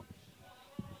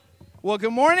Well,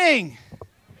 good morning.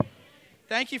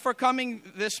 Thank you for coming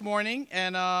this morning,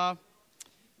 and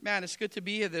man, it's good to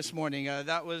be here this morning.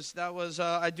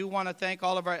 I do want to thank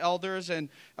all of our elders and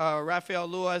Raphael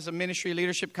Lua as a Ministry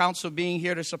Leadership Council being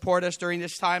here to support us during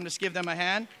this time. Let's give them a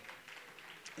hand.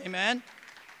 Amen.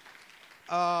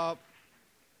 As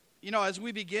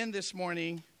we begin this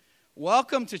morning,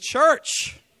 welcome to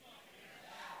church.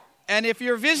 And if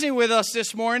you're visiting with us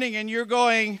this morning and you're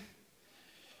going,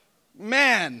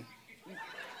 man,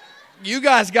 you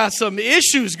guys got some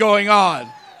issues going on.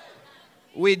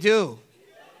 We do.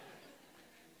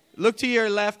 Look to your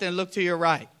left and look to your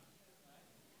right.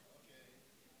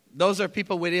 Those are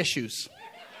people with issues.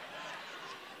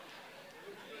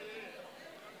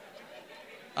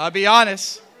 I'll be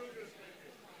honest.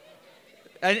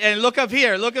 And look up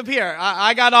here. Look up here.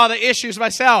 I got all the issues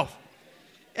myself.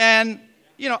 And,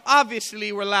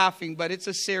 obviously we're laughing, but it's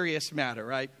a serious matter,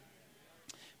 right?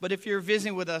 But if you're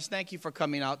visiting with us, thank you for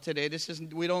coming out today.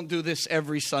 We don't do this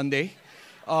every Sunday.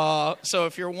 So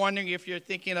if you're wondering, if you're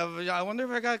thinking of, I wonder if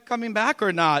I got coming back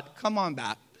or not, come on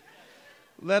back.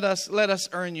 Let us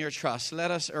earn your trust.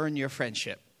 Let us earn your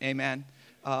friendship. Amen.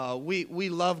 We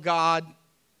love God,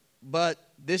 but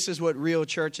this is what real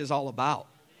church is all about.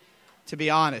 To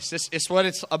be honest, it's what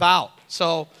it's about.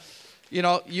 So,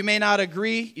 you may not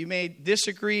agree, you may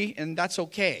disagree, and that's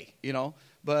okay.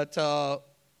 But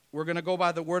we're going to go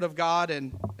by the Word of God,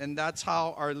 and that's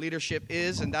how our leadership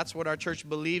is, and that's what our church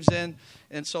believes in.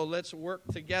 And so let's work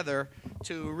together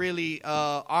to really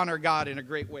honor God in a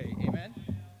great way. Amen?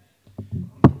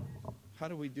 How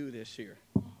do we do this here?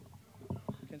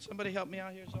 Can somebody help me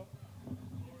out here, so?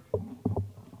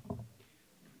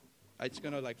 It's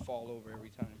going to, fall over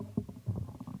every time.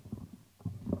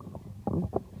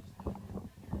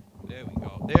 There we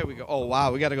go. There we go. Oh,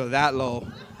 wow, we got to go that low.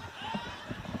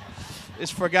 It's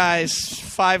for guys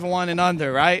 5'1" and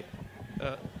under, right?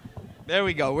 There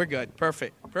we go. We're good.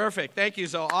 Perfect. Thank you,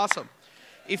 Zoe. Awesome.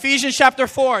 Ephesians chapter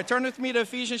 4. Turn with me to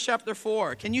Ephesians chapter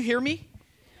 4. Can you hear me?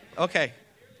 Okay.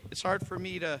 It's hard for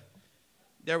me to...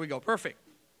 There we go. Perfect.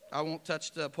 I won't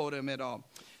touch the podium at all.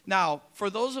 Now, for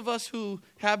those of us who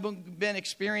have been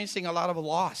experiencing a lot of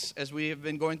loss as we have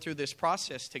been going through this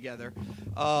process together,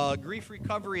 grief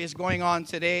recovery is going on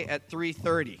today at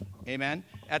 3:30. Amen.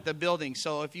 At the building.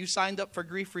 So if you signed up for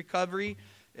grief recovery,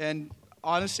 and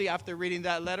honestly, after reading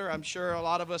that letter, I'm sure a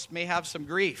lot of us may have some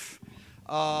grief.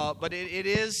 But it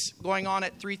is going on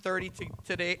at 3:30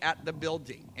 today at the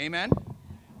building. Amen.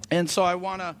 And so I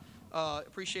want to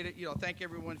appreciate it. Thank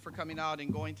everyone for coming out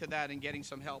and going to that and getting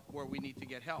some help where we need to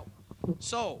get help.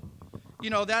 So,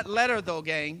 that letter, though,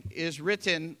 gang, is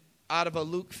written out of a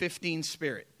Luke 15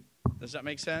 spirit. Does that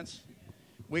make sense?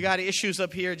 We got issues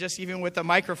up here just even with the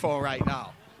microphone right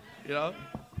now.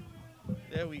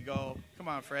 There we go. Come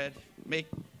on, Fred. We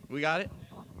got it?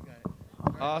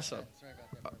 Awesome.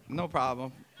 No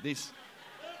problem. These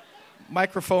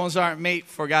microphones aren't made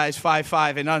for guys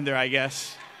 5'5" and under, I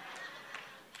guess.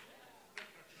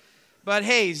 But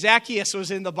hey, Zacchaeus was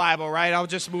in the Bible, right? I'll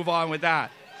just move on with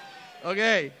that.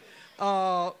 Okay.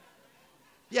 The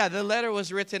letter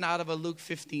was written out of a Luke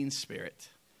 15 spirit.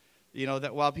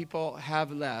 That while people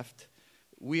have left,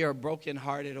 we are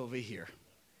brokenhearted over here.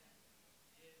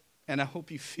 And I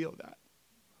hope you feel that.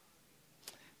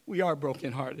 We are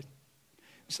brokenhearted.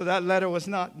 So that letter was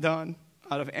not done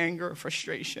out of anger or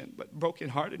frustration, but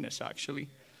brokenheartedness, actually,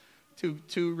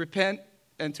 to repent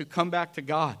and to come back to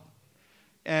God.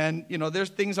 And, there's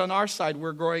things on our side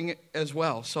we're growing as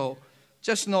well. So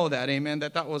just know that, amen,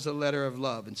 that was a letter of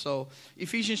love. And so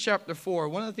Ephesians chapter 4,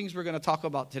 one of the things we're going to talk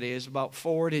about today is about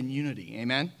forward in unity,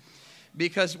 amen?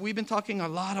 Because we've been talking a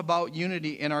lot about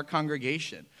unity in our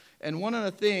congregation. And one of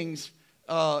the things,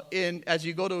 as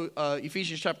you go to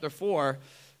Ephesians chapter 4,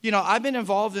 I've been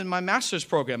involved in my master's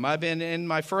program. I've been in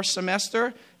my first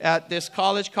semester at this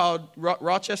college called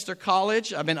Rochester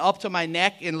College. I've been up to my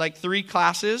neck in 3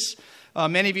 classes.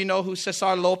 Many of you know who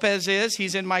Cesar Lopez is.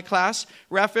 He's in my class.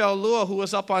 Raphael Lua, who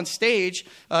was up on stage,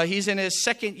 he's in his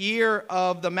second year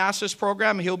of the master's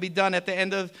program. He'll be done at the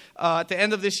end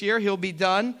of this year. He'll be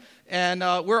done. And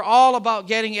we're all about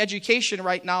getting education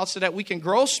right now so that we can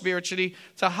grow spiritually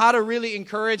to how to really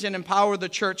encourage and empower the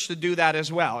church to do that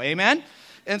as well. Amen?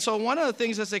 And so one of the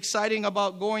things that's exciting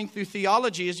about going through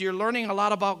theology is you're learning a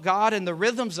lot about God and the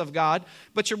rhythms of God,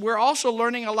 but we're also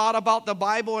learning a lot about the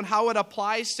Bible and how it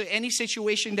applies to any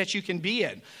situation that you can be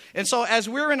in. And so as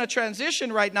we're in a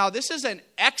transition right now, this is an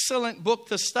excellent book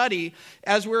to study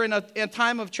as we're in a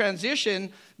time of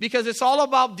transition, because it's all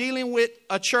about dealing with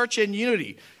a church in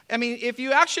unity. I mean, if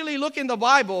you actually look in the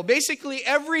Bible, basically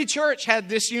every church had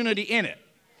this unity in it.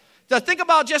 Now think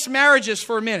about just marriages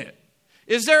for a minute.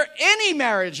 Is there any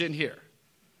marriage in here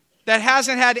that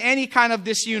hasn't had any kind of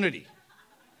disunity?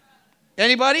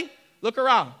 Anybody? Look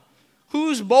around.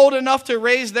 Who's bold enough to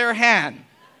raise their hand?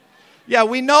 Yeah,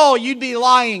 we know you'd be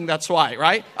lying, that's why,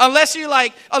 right? Unless you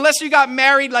got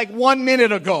married like 1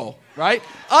 minute ago, right?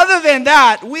 Other than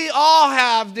that, we all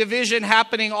have division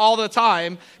happening all the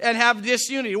time and have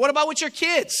disunity. What about with your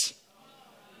kids?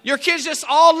 Your kids just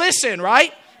all listen,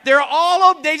 right?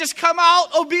 They just come out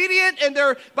obedient, and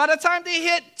by the time they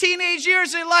hit teenage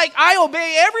years, they're like, I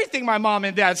obey everything my mom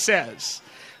and dad says.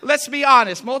 Let's be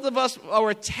honest, most of us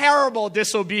are terrible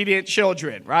disobedient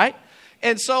children, right?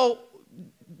 And so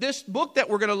this book that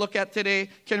we're going to look at today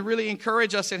can really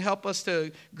encourage us and help us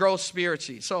to grow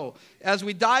spiritually. So as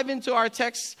we dive into our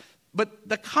text, but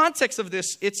the context of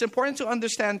this, it's important to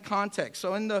understand context.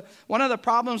 So one of the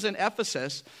problems in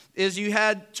Ephesus is you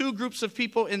had two groups of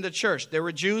people in the church. There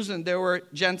were Jews and there were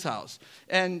Gentiles.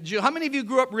 And how many of you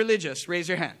grew up religious? Raise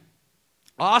your hand.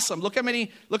 Awesome. Look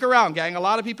around, gang. A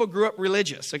lot of people grew up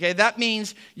religious. Okay, that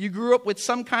means you grew up with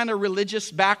some kind of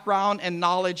religious background and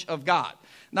knowledge of God.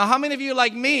 Now, how many of you,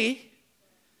 like me,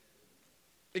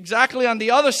 exactly on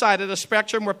the other side of the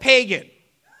spectrum, were pagan?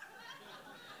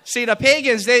 See, the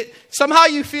pagans, somehow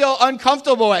you feel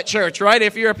uncomfortable at church, right?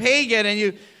 If you're a pagan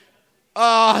and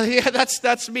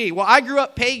that's me. Well, I grew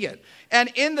up pagan. And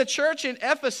in the church in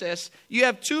Ephesus, you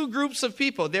have two groups of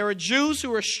people. There are Jews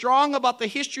who are strong about the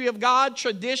history of God,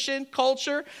 tradition,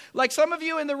 culture. Like some of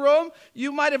you in the room,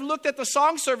 you might have looked at the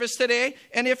song service today,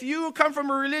 and if you come from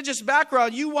a religious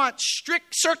background, you want strict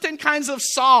certain kinds of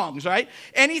songs, right?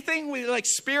 Anything with like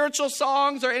spiritual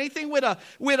songs or anything with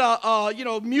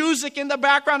music in the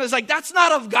background is like, that's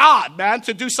not of God, man,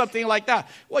 to do something like that.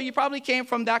 Well, you probably came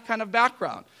from that kind of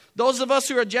background. Those of us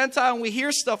who are Gentile and we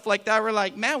hear stuff like that, we're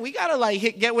like, man, we got to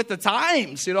get with the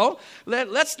times, you know.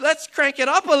 Let's crank it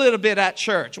up a little bit at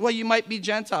church. Well, you might be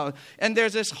Gentile. And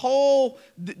there's this whole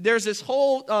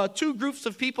two groups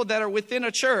of people that are within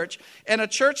a church. And a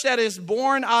church that is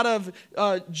born out of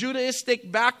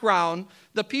Judaistic background,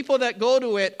 the people that go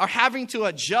to it are having to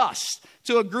adjust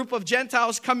to a group of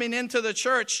Gentiles coming into the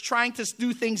church trying to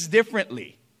do things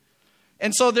differently.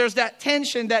 And so there's that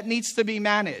tension that needs to be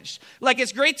managed. Like,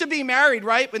 it's great to be married,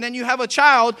 right? But then you have a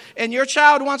child, and your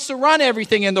child wants to run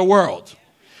everything in the world.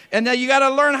 And then you got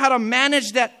to learn how to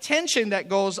manage that tension that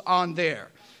goes on there.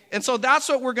 And so that's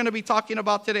what we're going to be talking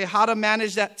about today, how to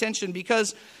manage that tension.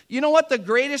 Because you know what the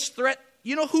greatest threat,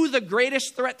 you know who the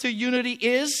greatest threat to unity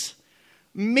is?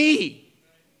 Me.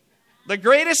 The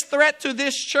greatest threat to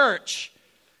this church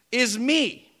is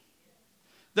me.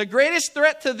 The greatest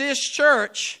threat to this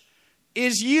church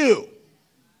is you.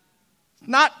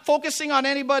 Not focusing on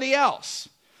anybody else.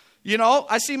 You know,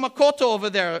 I see Makoto over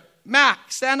there.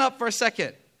 Mac, stand up for a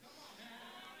second.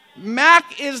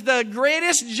 Mac is the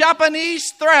greatest Japanese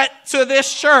threat to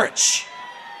this church.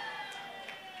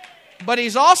 But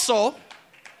he's also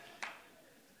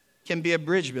can be a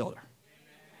bridge builder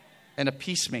and a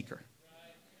peacemaker.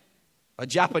 A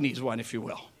Japanese one, if you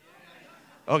will.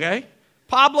 Okay?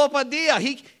 Pablo Padilla,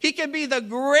 he can be the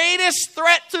greatest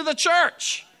threat to the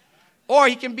church, or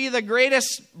he can be the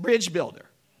greatest bridge builder.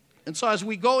 And so as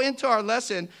we go into our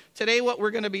lesson, today what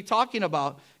we're going to be talking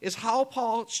about is how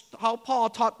Paul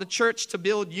taught the church to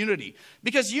build unity.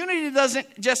 Because unity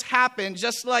doesn't just happen,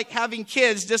 just like having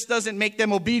kids just doesn't make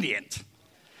them obedient.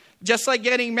 Just like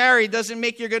getting married doesn't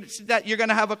make that you're going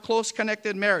to have a close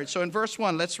connected marriage. So in verse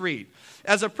 1, let's read.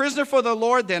 As a prisoner for the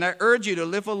Lord, then, I urge you to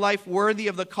live a life worthy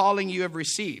of the calling you have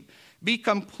received. Be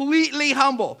completely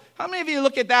humble. How many of you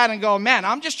look at that and go, man,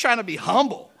 I'm just trying to be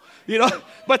humble, you know?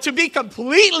 But to be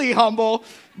completely humble,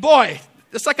 boy,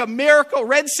 it's like a miracle.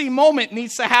 Red Sea moment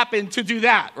needs to happen to do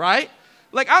that, right?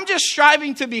 Like, I'm just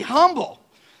striving to be humble.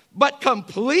 But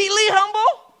completely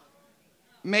humble?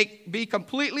 Be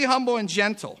completely humble and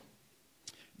gentle.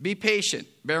 Be patient,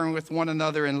 bearing with one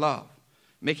another in love.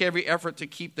 Make every effort to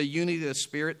keep the unity of the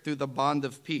Spirit through the bond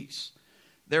of peace.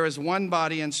 There is one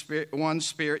body and spirit, one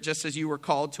Spirit, just as you were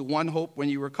called to one hope when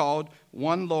you were called,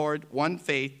 one Lord, one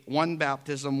faith, one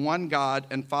baptism, one God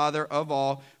and Father of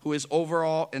all, who is over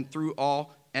all and through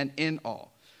all and in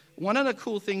all. One of the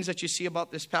cool things that you see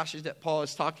about this passage that Paul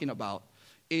is talking about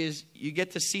is you get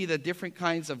to see the different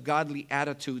kinds of godly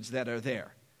attitudes that are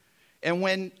there. And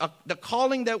when the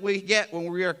calling that we get when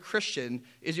we are a Christian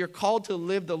is you're called to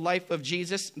live the life of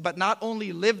Jesus, but not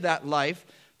only live that life,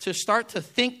 to start to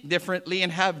think differently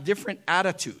and have different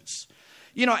attitudes.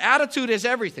 You know, attitude is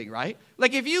everything, right?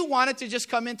 Like if you wanted to just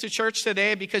come into church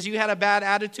today because you had a bad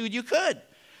attitude, you could.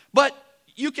 But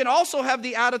you can also have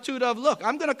the attitude of, look,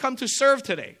 I'm going to come to serve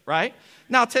today, right?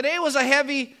 Now, today was a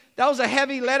heavy that was a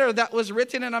heavy letter that was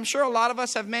written, and I'm sure a lot of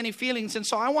us have many feelings. And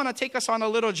so I want to take us on a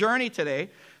little journey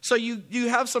today so you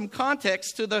have some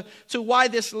context to why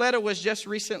this letter was just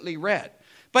recently read.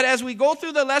 But as we go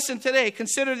through the lesson today,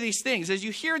 consider these things. As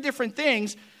you hear different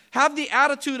things, have the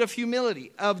attitude of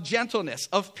humility, of gentleness,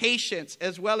 of patience,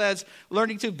 as well as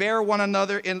learning to bear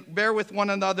with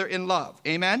one another in love.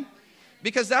 Amen?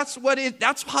 Because that's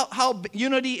how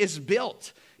unity is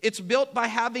built. It's built by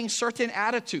having certain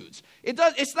attitudes.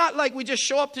 It's not like we just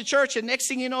show up to church and next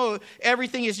thing you know,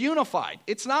 everything is unified.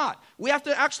 It's not. We have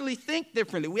to actually think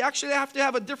differently. We actually have to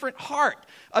have a different heart,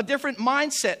 a different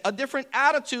mindset, a different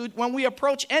attitude when we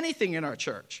approach anything in our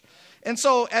church. And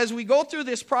so as we go through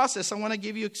this process, I want to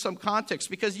give you some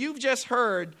context because you've just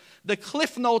heard the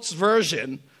Cliff Notes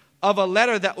version of a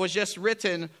letter that was just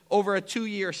written over a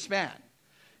 2-year span.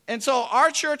 And so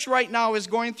our church right now is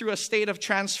going through a state of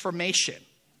transformation.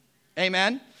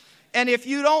 Amen. And if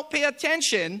you don't pay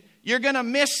attention, you're going to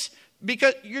miss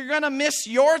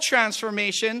your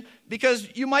transformation because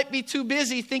you might be too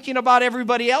busy thinking about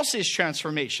everybody else's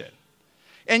transformation.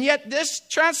 And yet this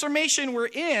transformation we're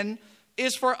in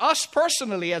is for us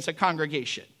personally as a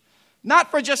congregation. Not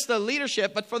for just the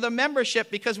leadership, but for the membership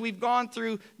because we've gone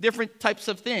through different types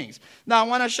of things. Now I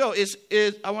want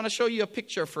to show you a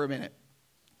picture for a minute.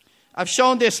 I've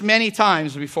shown this many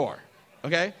times before,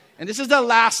 okay? And this is the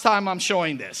last time I'm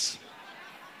showing this.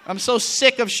 I'm so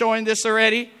sick of showing this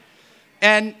already.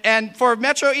 And for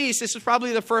Metro East, this is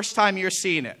probably the first time you're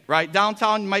seeing it, right?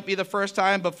 Downtown might be the first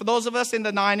time, but for those of us in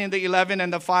the 9 and the 11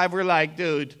 and the 5, we're like,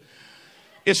 dude,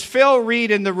 is Phil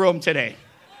Reed in the room today?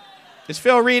 Is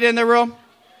Phil Reed in the room?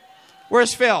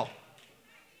 Where's Phil?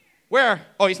 Where?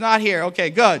 Oh, he's not here. Okay,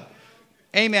 good.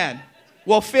 Amen.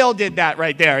 Well, Phil did that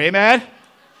right there. Amen.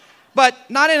 But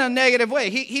not in a negative way.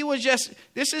 He was just,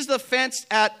 this is the fence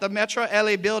at the Metro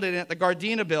LA building, at the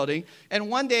Gardena building. And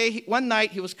one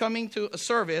night, he was coming to a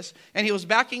service, and he was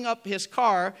backing up his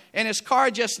car, and his car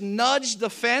just nudged the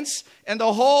fence, and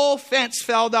the whole fence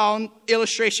fell down,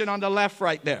 illustration on the left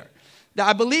right there. Now,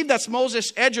 I believe that's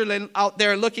Moses Edgerlin out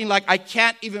there looking like, I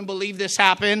can't even believe this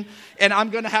happened, and I'm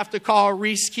going to have to call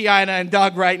Reese, Kiana, and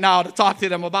Doug right now to talk to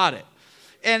them about it.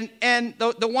 And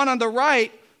the one on the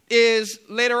right is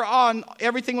later on,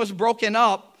 everything was broken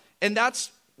up, and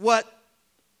that's what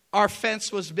our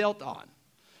fence was built on.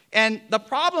 And the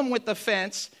problem with the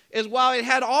fence is while it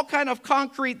had all kind of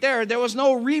concrete there was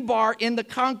no rebar in the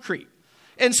concrete.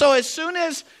 And so as soon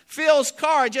as Phil's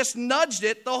car just nudged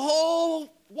it, the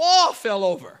whole wall fell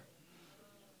over.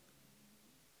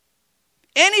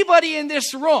 Anybody in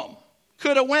this room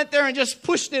could have went there and just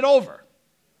pushed it over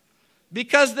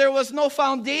because there was no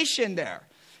foundation there.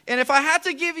 And if I had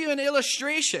to give you an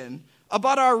illustration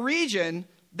about our region,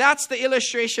 that's the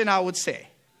illustration I would say,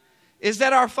 is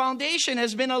that our foundation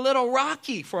has been a little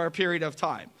rocky for a period of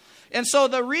time. And so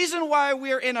the reason why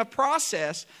we're in a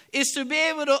process is to be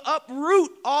able to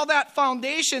uproot all that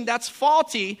foundation that's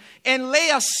faulty and lay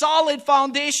a solid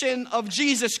foundation of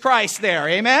Jesus Christ there.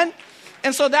 Amen?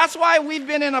 And so that's why we've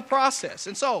been in a process.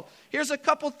 And so here's a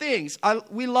couple things.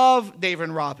 We love Dave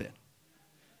and Robin.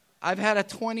 I've had a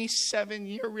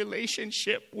 27-year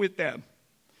relationship with them.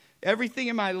 Everything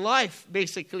in my life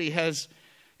basically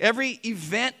every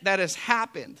event that has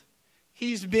happened,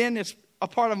 he's been a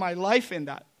part of my life in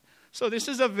that. So this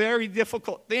is a very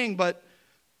difficult thing, but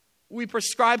we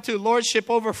prescribe to lordship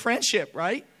over friendship,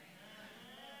 right?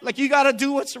 Like you got to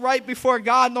do what's right before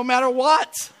God no matter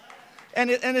what. And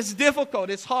it's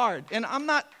difficult, it's hard. And I'm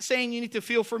not saying you need to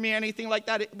feel for me or anything like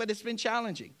that, but it's been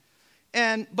challenging.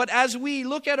 But as we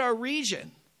look at our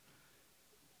region,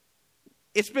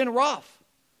 it's been rough.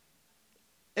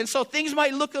 And so things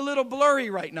might look a little blurry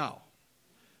right now.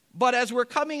 But as we're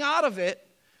coming out of it,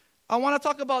 I want to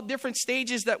talk about different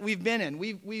stages that we've been in.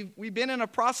 We've been in a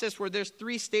process where there's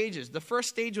 3 stages. The first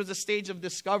stage was a stage of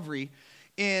discovery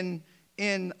after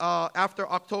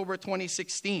October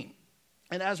 2016.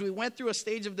 And as we went through a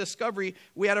stage of discovery,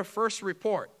 we had a first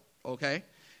report, okay?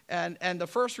 And the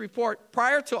first report,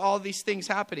 prior to all these things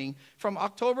happening, from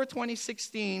October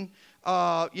 2016,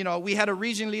 we had a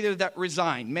region leader that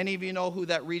resigned. Many of you know who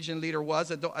that region leader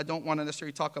was. I don't want to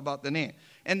necessarily talk about the name.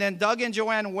 And then Doug and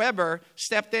Joanne Weber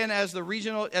stepped in as the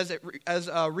regional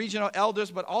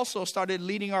elders, but also started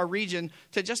leading our region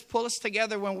to just pull us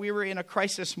together when we were in a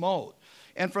crisis mode.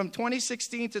 And from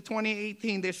 2016 to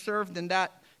 2018, they served in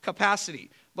that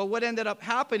capacity. But what ended up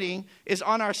happening is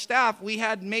on our staff, we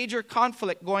had major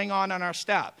conflict going on our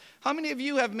staff. How many of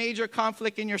you have major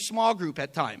conflict in your small group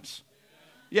at times?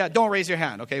 Yeah, don't raise your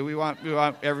hand, okay? We want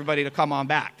everybody to come on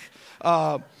back.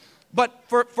 But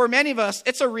for many of us,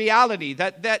 it's a reality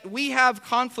that we have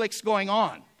conflicts going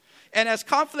on. And as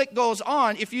conflict goes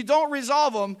on, if you don't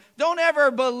resolve them, don't ever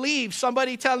believe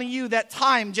somebody telling you that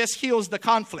time just heals the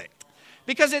conflict.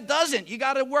 Because it doesn't. You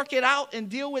got to work it out and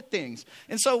deal with things.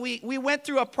 And so we went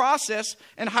through a process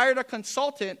and hired a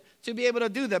consultant to be able to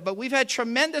do that. But we've had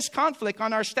tremendous conflict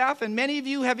on our staff, and many of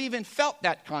you have even felt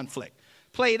that conflict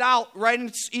played out right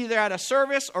in, either at a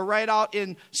service or right out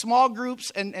in small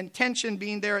groups and tension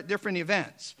being there at different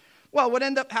events. Well, what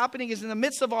ended up happening is in the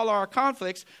midst of all our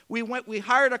conflicts, we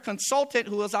hired a consultant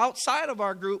who was outside of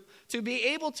our group to be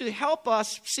able to help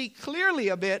us see clearly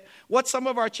a bit what some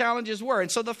of our challenges were.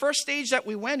 And so the first stage that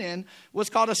we went in was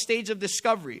called a stage of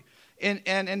discovery.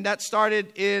 And that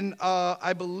started in,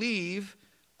 I believe,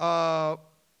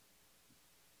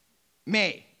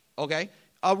 May, okay?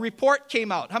 A report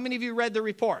came out. How many of you read the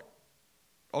report?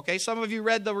 Okay, some of you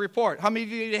read the report. How many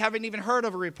of you haven't even heard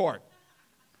of a report?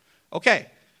 Okay,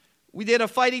 we did a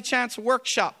Fighting Chance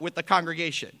workshop with the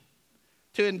congregation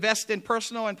to invest in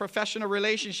personal and professional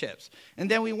relationships. And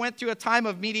then we went through a time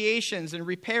of mediations and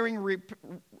repairing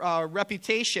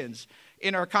reputations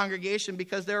in our congregation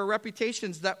because there are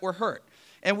reputations that were hurt.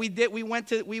 And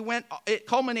it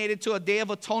culminated to a Day of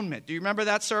Atonement. Do you remember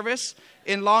that service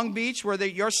in Long Beach where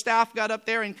your staff got up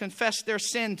there and confessed their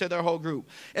sin to their whole group?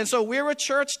 And so we're a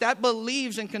church that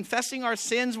believes in confessing our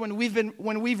sins when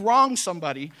we've wronged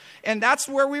somebody. And that's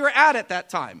where we were at that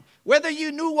time. Whether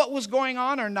you knew what was going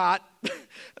on or not,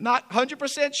 not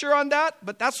 100% sure on that,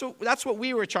 but that's what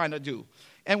we were trying to do.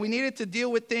 And we needed to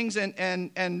deal with things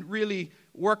and really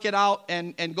work it out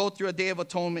and go through a Day of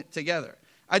Atonement together.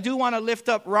 I do want to lift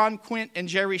up Ron Quint and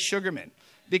Jerry Sugarman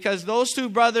because those two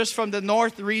brothers from the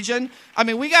North region, I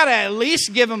mean, we got to at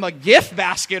least give them a gift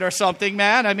basket or something,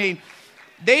 man. I mean,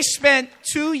 they spent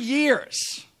 2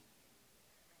 years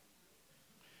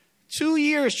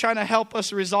trying to help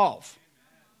us resolve.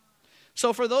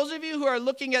 So for those of you who are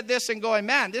looking at this and going,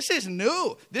 man, this is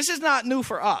new. This is not new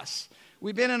for us.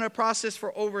 We've been in a process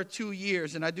for over 2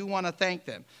 years, and I do want to thank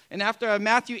them. And after a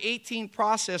Matthew 18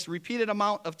 process, repeated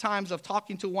amount of times of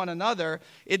talking to one another,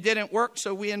 it didn't work,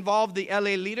 so we involved the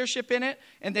LA leadership in it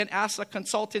and then asked a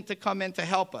consultant to come in to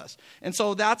help us. And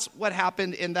so that's what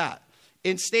happened in that.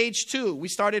 In stage 2, we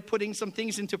started putting some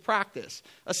things into practice.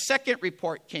 A second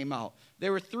report came out.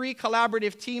 There were 3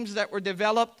 collaborative teams that were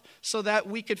developed so that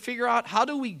we could figure out how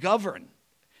do we govern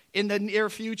in the near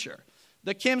future.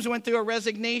 The Kims went through a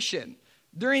resignation.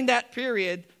 During that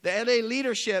period, the LA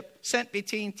leadership sent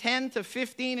between 10 to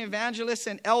 15 evangelists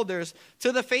and elders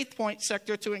to the Faith Point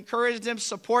sector to encourage them,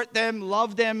 support them,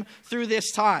 love them through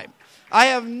this time. I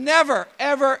have never,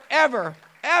 ever, ever,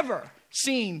 ever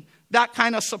seen that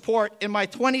kind of support in my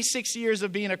 26 years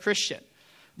of being a Christian.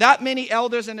 That many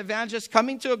elders and evangelists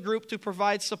coming to a group to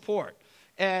provide support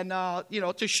and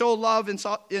to show love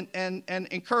and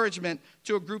encouragement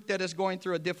to a group that is going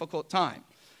through a difficult time.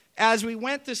 As we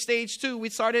went to stage 2, we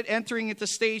started entering into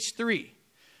stage 3.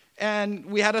 And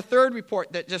we had a third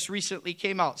report that just recently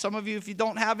came out. Some of you, if you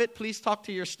don't have it, please talk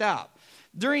to your staff.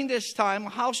 During this time, a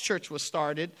house church was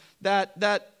started that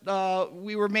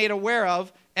we were made aware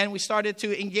of, and we started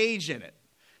to engage in it.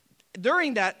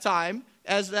 During that time,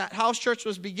 as that house church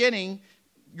was beginning,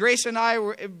 Grace and I,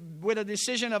 with a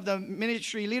decision of the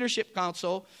Ministry Leadership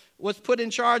Council, was put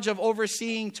in charge of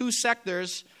overseeing 2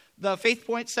 sectors, the Faith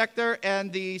Point sector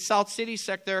and the South City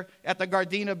sector at the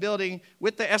Gardena building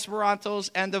with the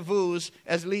Esperantos and the Vus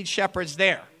as lead shepherds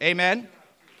there. Amen?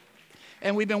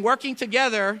 And we've been working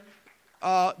together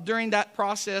during that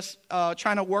process,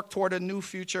 trying to work toward a new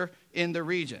future in the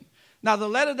region. Now, the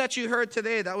letter that you heard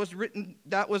today that was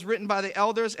written by the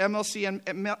elders, MLC and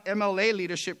MLA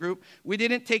leadership group, we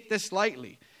didn't take this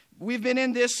lightly. We've been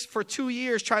in this for 2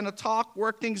 years trying to talk,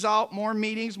 work things out, more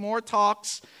meetings, more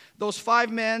talks. Those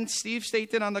 5 men, Steve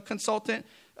Staten on the consultant,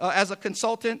 as a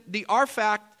consultant, the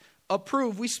RFAC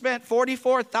approved. We spent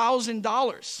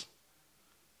 $44,000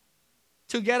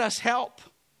 to get us help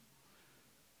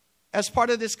as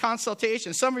part of this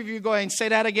consultation. Some of you are going, say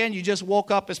that again, you just woke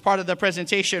up as part of the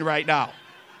presentation right now.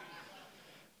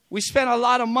 We spent a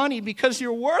lot of money because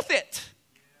you're worth it.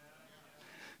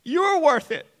 You're worth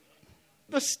it.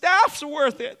 The staff's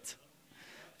worth it.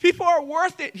 People are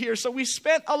worth it here, so we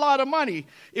spent a lot of money.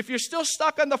 If you're still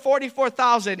stuck on the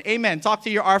 $44,000, amen. Talk to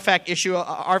your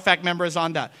RFAC members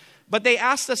on that. But they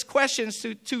asked us questions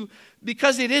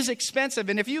because it is expensive.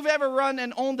 And if you've ever run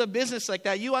and owned a business like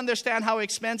that, you understand how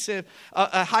expensive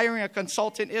hiring a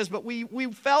consultant is. But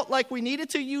we felt like we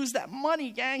needed to use that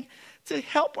money, gang, to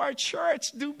help our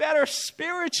church do better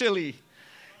spiritually.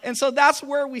 And so that's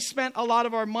where we spent a lot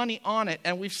of our money on it,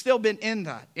 and we've still been in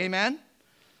that. Amen?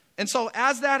 And so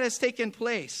as that has taken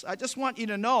place, I just want you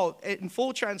to know, in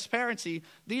full transparency,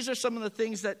 these are some of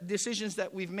the decisions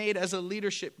that we've made as a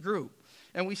leadership group.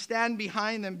 And we stand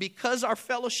behind them because our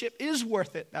fellowship is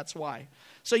worth it. That's why.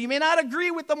 So you may not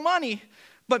agree with the money,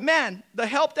 but man, the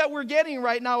help that we're getting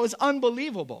right now is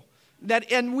unbelievable.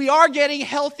 And we are getting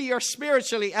healthier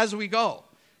spiritually as we go.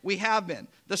 We have been.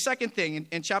 The second thing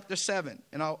in chapter 7,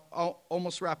 and I'll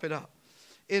almost wrap it up.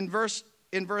 In verse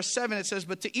 7 it says,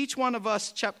 but to each one of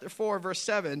us, chapter 4, verse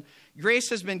 7, grace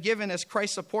has been given as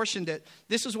Christ apportioned it.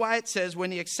 This is why it says,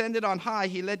 when he ascended on high,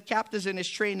 he led captives in his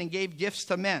train and gave gifts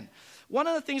to men. One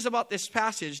of the things about this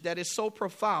passage that is so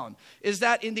profound is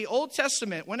that in the Old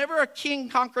Testament, whenever a king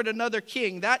conquered another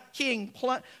king, that king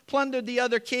plundered the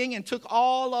other king and took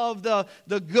all of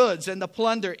the goods and the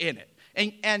plunder in it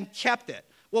and kept it.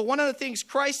 Well, one of the things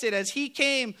Christ did as he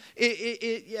came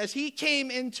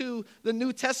into the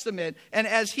New Testament and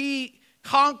as he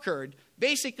conquered,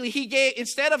 basically he gave,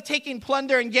 instead of taking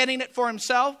plunder and getting it for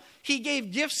himself, he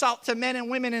gave gifts out to men and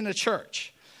women in the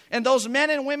church. And those men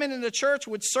and women in the church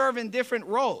would serve in different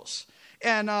roles.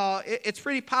 And it's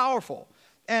pretty powerful.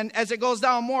 And as it goes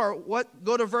down more,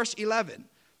 go to verse 11.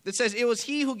 It says, it was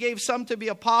he who gave some to be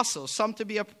apostles, some to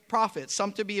be a prophet,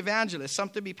 some to be evangelists, some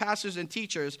to be pastors and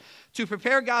teachers, to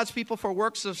prepare God's people for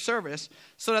works of service,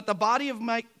 so that the body of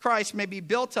Christ may be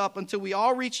built up until we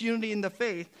all reach unity in the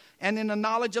faith and in the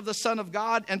knowledge of the Son of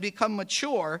God and become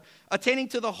mature, attaining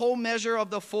to the whole measure of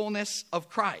the fullness of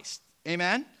Christ.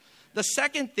 Amen? The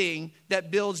second thing that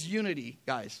builds unity,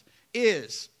 guys,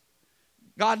 is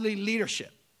godly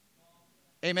leadership.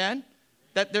 Amen?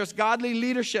 That there's godly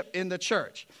leadership in the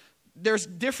church. There's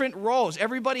different roles.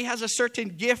 Everybody has a certain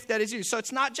gift that is used. So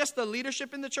it's not just the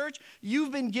leadership in the church.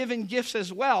 You've been given gifts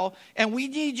as well. And we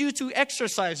need you to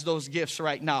exercise those gifts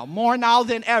right now. More now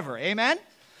than ever. Amen?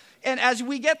 And as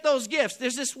we get those gifts,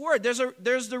 there's this word.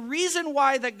 There's the reason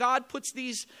why that God puts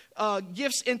these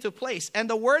gifts into place. And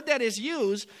the word that is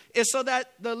used is so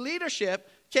that the leadership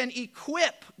can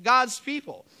equip God's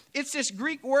people. It's this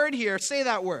Greek word here. Say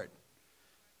that word.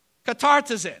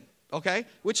 Katartizin, okay?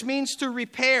 Which means to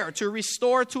repair, to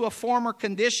restore to a former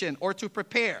condition, or to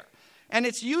prepare. And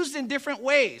it's used in different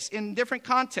ways, in different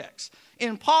contexts.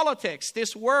 In politics,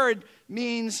 this word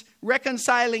means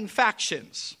reconciling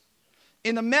factions.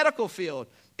 In the medical field,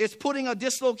 it's putting a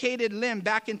dislocated limb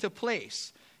back into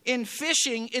place. In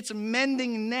fishing, it's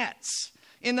mending nets.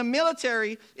 In the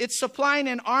military, it's supplying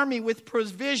an army with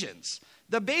provisions.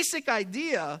 The basic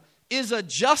idea is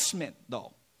adjustment,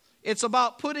 though. It's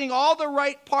about putting all the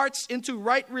right parts into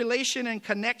right relation and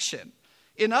connection.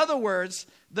 In other words,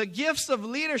 the gifts of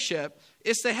leadership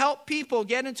is to help people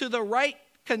get into the right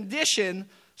condition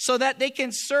so that they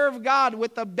can serve God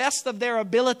with the best of their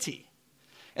ability.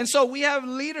 And so we have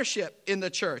leadership in the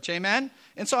church, amen?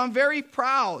 And so I'm very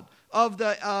proud of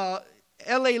the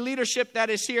LA leadership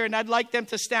that is here, and I'd like them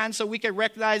to stand so we can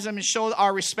recognize them and show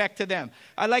our respect to them.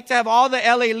 I'd like to have all the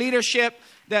LA leadership,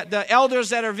 the elders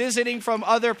that are visiting from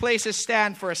other places,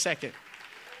 stand for a second.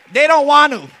 They don't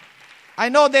want to. I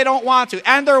know they don't want to.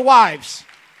 And their wives.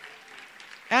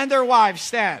 And their wives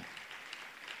stand.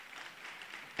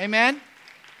 Amen?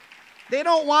 They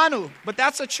don't want to, but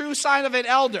that's a true sign of an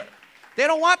elder. They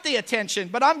don't want the attention,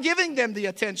 but I'm giving them the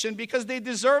attention because they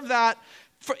deserve that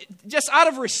just out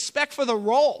of respect for the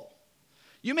role.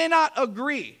 You may not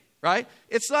agree, right?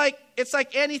 It's like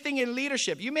anything in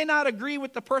leadership. You may not agree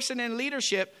with the person in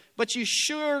leadership, but you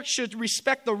sure should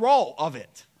respect the role of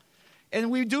it.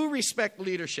 And we do respect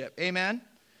leadership. Amen.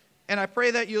 And I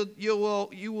pray that you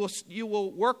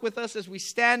will work with us as we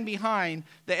stand behind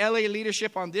the LA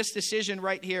leadership on this decision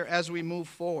right here as we move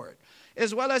forward.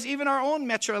 As well as even our own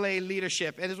Metro LA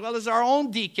leadership, and as well as our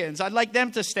own deacons. I'd like them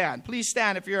to stand. Please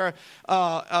stand if you're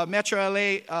a Metro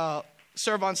LA,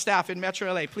 serve on staff in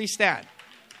Metro LA. Please stand.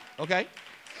 Okay?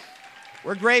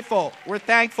 We're grateful. We're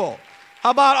thankful.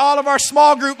 How about all of our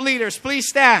small group leaders? Please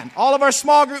stand. All of our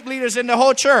small group leaders in the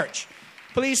whole church.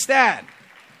 Please stand.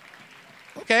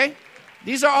 Okay?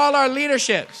 These are all our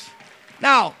leaderships.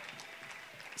 Now,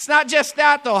 it's not just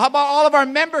that though. How about all of our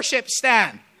membership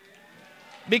stand?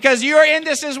 Because you're in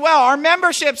this as well. Our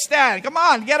membership stand. Come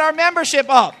on, get our membership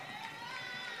up.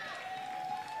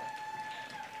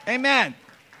 Amen.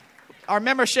 Our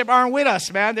membership aren't with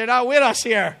us, man. They're not with us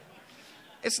here.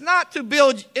 It's not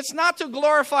to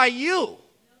glorify you.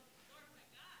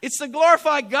 It's to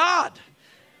glorify God.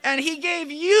 And He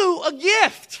gave you a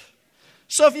gift.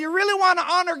 So if you really want to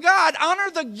honor God, honor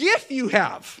the gift you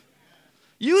have.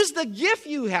 Use the gift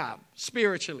you have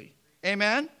spiritually.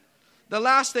 Amen. The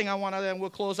last thing I want to, then we'll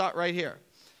close out right here.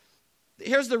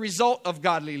 Here's the result of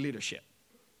godly leadership.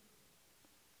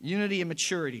 Unity and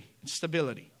maturity and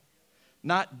stability.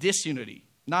 not disunity,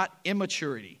 not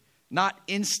immaturity, not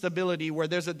instability where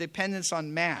there's a dependence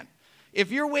on man.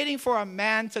 If you're waiting for a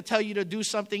man to tell you to do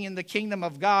something in the kingdom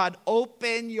of God,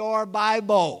 open your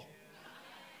Bible.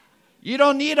 You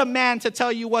don't need a man to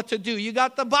tell you what to do. You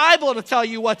got the Bible to tell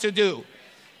you what to do.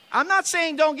 I'm not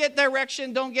saying don't get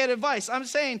direction, don't get advice. I'm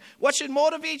saying what should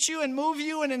motivate you and move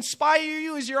you and inspire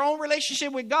you is your own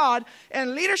relationship with God.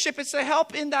 And leadership is to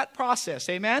help in that process.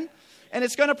 Amen? And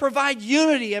it's going to provide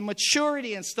unity and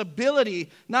maturity and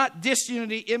stability, not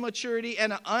disunity, immaturity,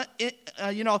 and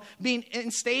being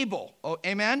unstable. Oh,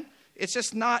 amen? It's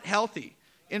just not healthy.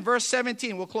 In verse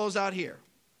 17, we'll close out here.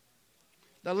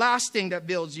 The last thing that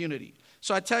builds unity.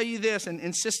 So I tell you this and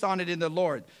insist on it in the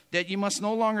Lord, that you must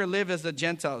no longer live as the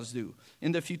Gentiles do,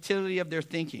 in the futility of their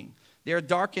thinking. They are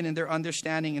darkened in their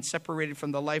understanding and separated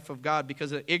from the life of God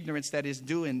because of ignorance that is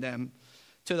due in them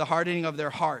to the hardening of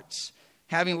their hearts.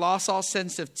 Having lost all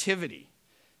sensitivity,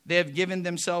 they have given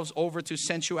themselves over to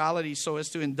sensuality so as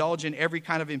to indulge in every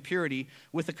kind of impurity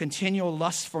with a continual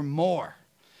lust for more.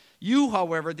 You,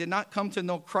 however, did not come to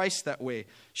know Christ that way.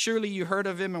 Surely you heard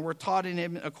of him and were taught in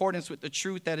him in accordance with the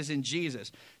truth that is in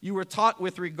Jesus. You were taught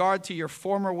with regard to your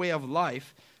former way of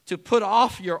life to put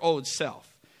off your old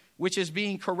self, which is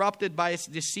being corrupted by its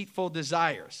deceitful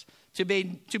desires, to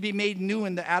be made new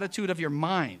in the attitude of your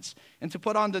minds, and to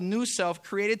put on the new self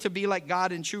created to be like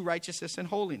God in true righteousness and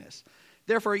holiness.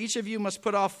 Therefore, each of you must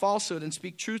put off falsehood and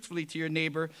speak truthfully to your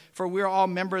neighbor, for we are all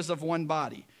members of one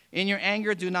body. In your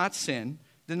anger, do not sin.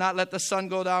 Do not let the sun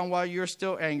go down while you're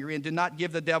still angry, and do not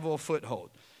give the devil a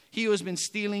foothold. He who has been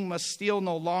stealing must steal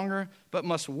no longer, but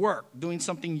must work, doing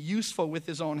something useful with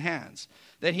his own hands,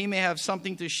 that he may have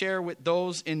something to share with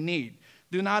those in need.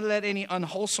 Do not let any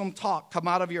unwholesome talk come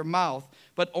out of your mouth,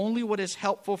 but only what is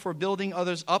helpful for building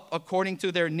others up according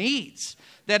to their needs,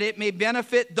 that it may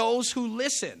benefit those who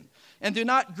listen. And do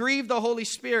not grieve the Holy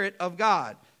Spirit of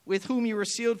God, with whom you were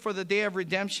sealed for the day of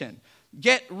redemption.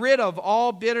 Get rid of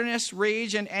all bitterness,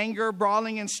 rage, and anger,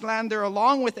 brawling, and slander,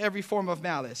 along with every form of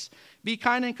malice. Be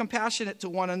kind and compassionate to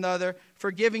one another,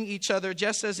 forgiving each other,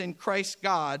 just as in Christ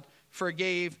God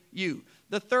forgave you.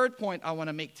 The third point I want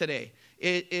to make today,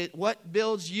 what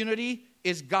builds unity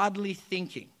is godly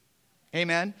thinking.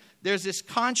 Amen? There's this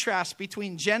contrast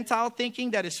between Gentile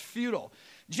thinking that is futile.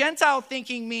 Gentile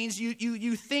thinking means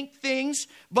you think things,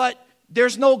 but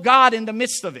there's no God in the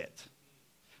midst of it.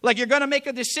 Like you're going to make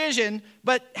a decision,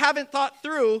 but haven't thought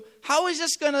through, how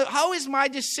is my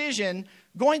decision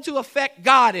going to affect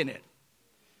God in it?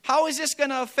 How is this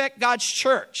going to affect God's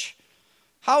church?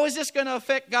 How is this going to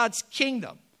affect God's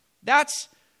kingdom?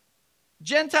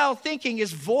 Gentile thinking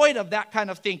is void of that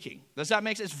kind of thinking. Does that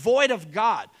make sense? It's void of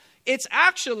God. It's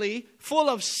actually full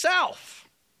of self.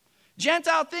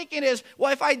 Gentile thinking is,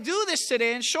 well, if I do this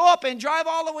today and show up and drive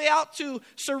all the way out to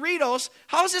Cerritos,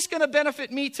 how is this going to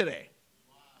benefit me today?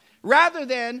 Rather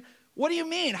than, what do you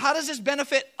mean? How does this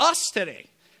benefit us today?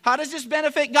 How does this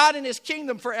benefit God and his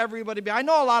kingdom for everybody? I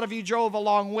know a lot of you drove a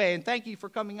long way, and thank you for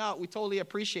coming out. We totally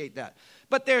appreciate that.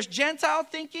 But there's Gentile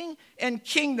thinking and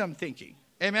kingdom thinking.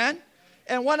 Amen?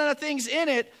 And one of the things in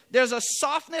it, there's a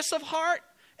softness of heart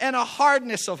and a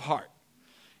hardness of heart.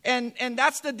 And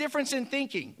that's the difference in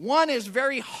thinking. One is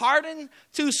very hardened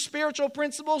to spiritual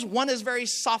principles. One is very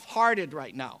soft-hearted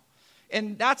right now.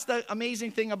 And that's the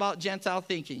amazing thing about Gentile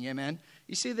thinking, amen?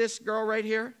 You see this girl right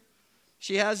here?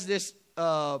 She has this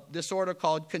disorder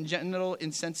called congenital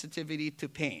insensitivity to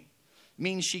pain.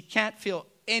 Means she can't feel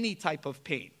any type of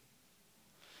pain.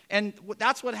 And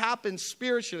that's what happens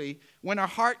spiritually when our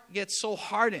heart gets so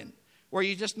hardened, where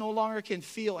you just no longer can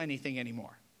feel anything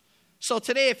anymore. So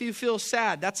today, if you feel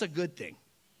sad, that's a good thing.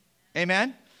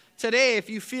 Amen? Today, if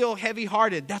you feel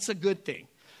heavy-hearted, that's a good thing.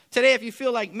 Today, if you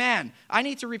feel like, man, I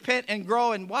need to repent and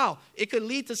grow, and wow, it could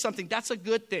lead to something, that's a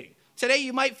good thing. Today,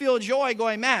 you might feel joy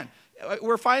going, man,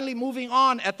 we're finally moving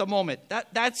on at the moment.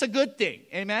 That's a good thing.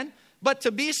 Amen? But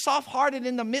to be soft-hearted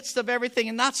in the midst of everything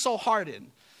and not so hardened.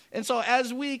 And so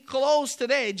as we close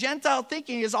today, Gentile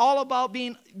thinking is all about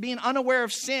being unaware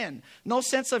of sin. No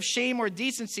sense of shame or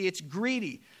decency. It's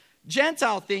greedy.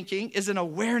 Gentile thinking is an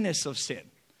awareness of sin.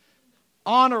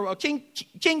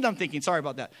 Kingdom thinking, sorry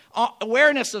about that.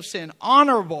 Awareness of sin,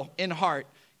 honorable in heart,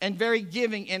 and very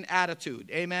giving in attitude.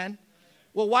 Amen?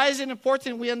 Well, why is it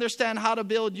important we understand how to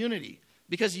build unity?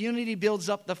 Because unity builds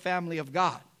up the family of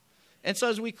God. And so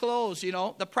as we close,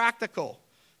 the practical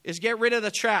is get rid of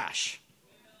the trash.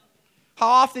 How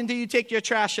often do you take your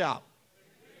trash out?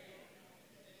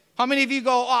 How many of you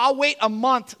go, I'll wait a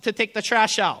month to take the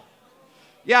trash out?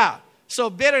 Yeah. So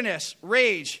bitterness,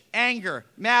 rage, anger,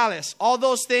 malice, all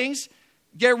those things,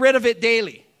 get rid of it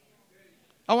daily.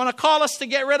 I want to call us to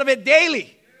get rid of it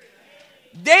daily.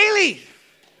 Daily.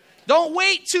 Don't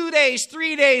wait 2 days,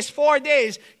 3 days, 4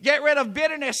 days. Get rid of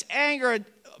bitterness, anger,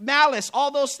 malice,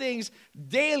 all those things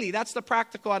daily. That's the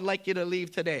practical I'd like you to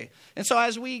leave today. And so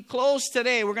as we close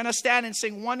today, we're going to stand and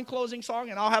sing one closing song,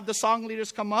 and I'll have the song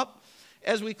leaders come up.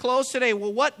 As we close today,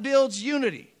 well, what builds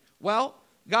unity? Well,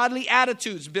 godly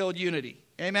attitudes build unity.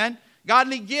 Amen?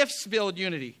 Godly gifts build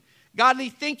unity. Godly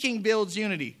thinking builds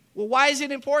unity. Well, why is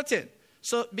it important?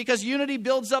 Because unity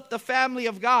builds up the family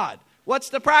of God. What's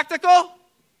the practical?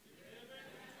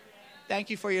 Thank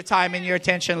you for your time and your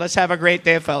attention. Let's have a great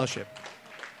day of fellowship.